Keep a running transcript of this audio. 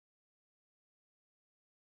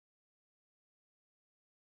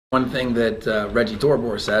One thing that Reggie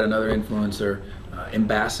Torbor said, another influencer,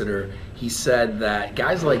 ambassador, he said that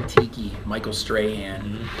guys like Tiki, Michael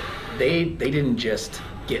Strahan, they didn't just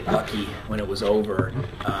get lucky when it was over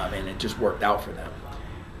and it just worked out for them.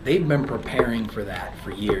 They've been preparing for that for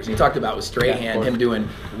years. He talked about with Strahan, him doing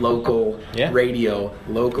local radio,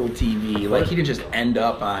 local TV. Like he didn't just end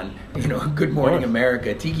up on, Good Morning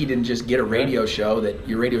America. Tiki didn't just get a radio show that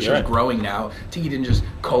your radio show is growing now. Tiki didn't just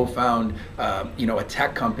co-found, a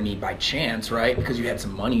tech company by chance, right? Because you had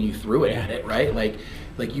some money and you threw it at it, right? Like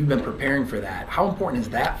you've been preparing for that. How important is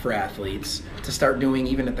that for athletes to start doing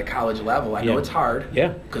even at the college level? I know it's hard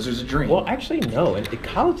because there's a dream. Well, actually, no. At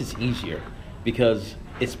college is easier because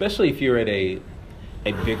especially if you're at a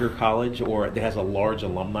bigger college or that has a large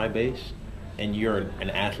alumni base and you're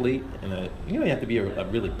an athlete, and you don't have to be a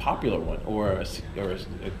really popular one or an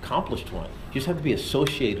accomplished one. You just have to be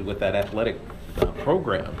associated with that athletic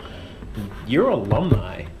program. Your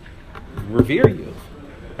alumni revere you,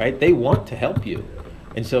 right? They want to help you.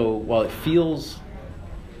 And so while it feels,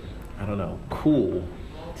 cool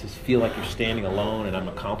to feel like you're standing alone and I'm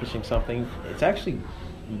accomplishing something, it's actually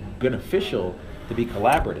beneficial to be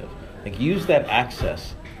collaborative. Like use that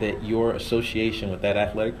access that your association with that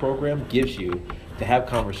athletic program gives you to have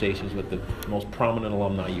conversations with the most prominent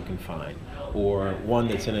alumni you can find, or one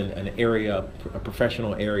that's in an area, a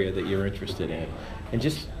professional area that you're interested in, and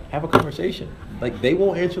just have a conversation. Like they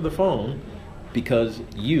won't answer the phone because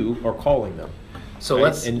you are calling them. So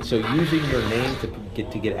and so using your name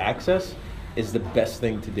to get access is the best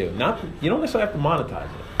thing to do. You don't necessarily have to monetize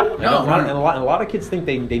it. A lot of kids think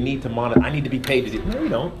they need to monetize. I need to be paid to do it. No, you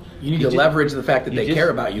don't. You need to leverage the fact that they care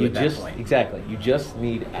about you at that point. Exactly. You just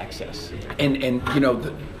need access. And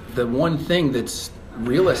the one thing that's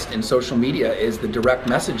realist in social media is the direct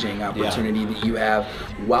messaging opportunity that you have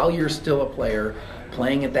while you're still a player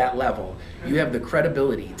playing at that level. You have the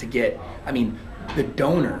credibility to get, the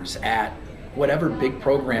donors at whatever big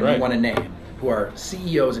program you want to name, who are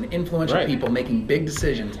CEOs and influential people making big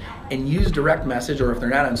decisions, and use direct message, or if they're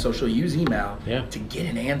not on social, use email to get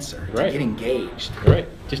an answer, to get engaged. Right,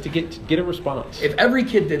 just to get a response. If every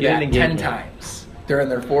kid did that 10 times during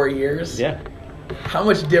their 4 years, how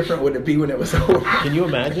much different would it be when it was over? Can you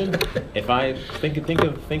imagine? If I think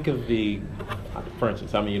of the, for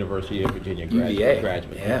instance, I'm a University of Virginia graduate.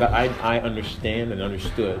 But I understand and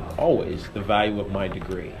understood always the value of my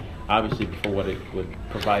degree. Obviously for what it would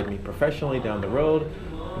provide me professionally down the road,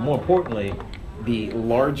 but more importantly, the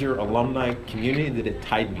larger alumni community that it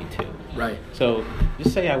tied me to. Right. So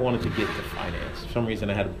just say I wanted to get to finance. For some reason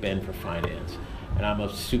I had a bend for finance, and I'm a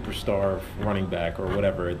superstar running back or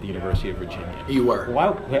whatever at the University of Virginia. You were.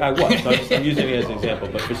 Well, I was. I'm using it as an example,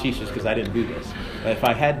 but facetious because I didn't do this. But if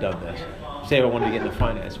I had done this, say I wanted to get into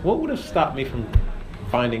finance, what would have stopped me from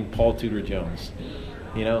finding Paul Tudor Jones?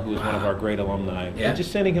 Who was one of our great alumni, and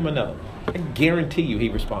just sending him a note. I guarantee you he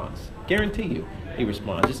responds. Guarantee you he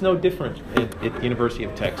responds. It's no different at the University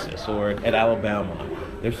of Texas or at Alabama.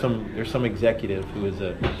 There's some executive who is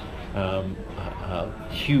a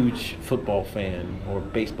huge football fan or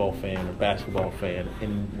baseball fan or basketball fan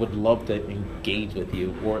and would love to engage with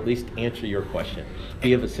you or at least answer your question,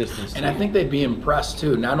 be of assistance to you. I think they'd be impressed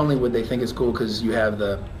too. Not only would they think it's cool because you have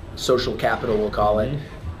the social capital, we'll call it,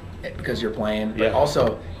 because you're playing, but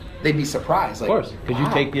also they'd be surprised. Like, of course, because you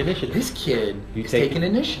take the initiative. This kid is taking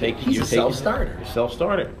initiative. He's a self-starter. You're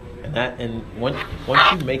self-starter. And once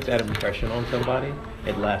you make that impression on somebody,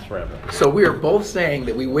 it lasts forever. So we are both saying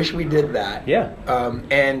that we wish we did that. Yeah.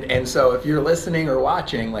 And so if you're listening or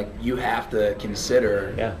watching, you have to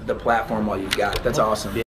consider the platform while you've got it. That's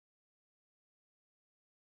awesome.